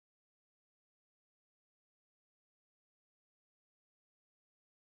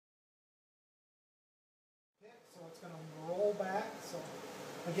going to roll back. So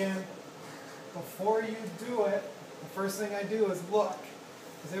again, before you do it, the first thing I do is look.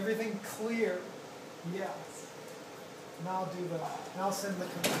 Is everything clear? Yes. Now do that. Now send the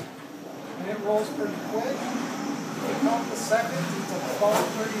command. And it rolls pretty quick. If you count the seconds, it's about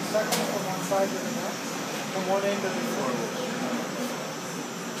 30 seconds from one side to the next, from one end to the other.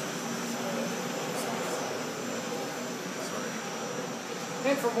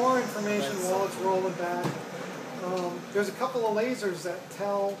 And for more information while it's rolling back, there's a couple of lasers that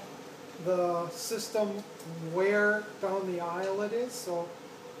tell the system where down the aisle it is. So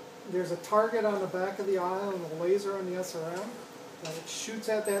there's a target on the back of the aisle and a laser on the SRM. And it shoots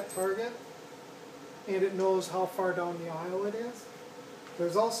at that target and it knows how far down the aisle it is.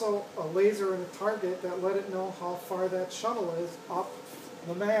 There's also a laser and a target that let it know how far that shuttle is up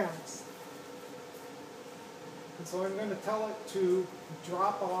the mast. And so I'm going to tell it to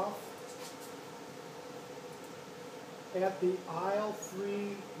drop off at the aisle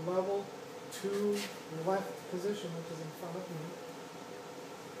 3, level 2 left position, which is in front of me.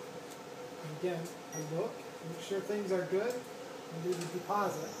 And again, I look, make sure things are good, and do the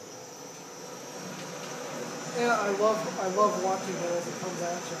deposit. Yeah, I love watching it as it comes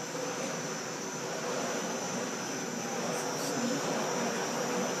at you.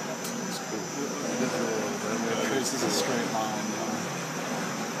 This is a straight line.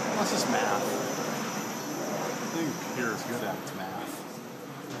 That's just math. I think here is good at its math.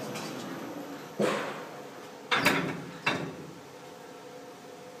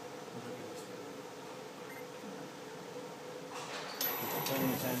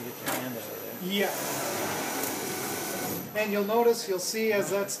 Time to get your hand out of there. Yeah. And you'll notice, you'll see as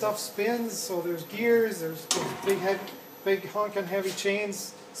that stuff spins, so there's gears, there's big honking heavy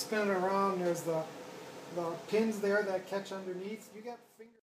chains spinning around, there's the pins there that catch underneath. You got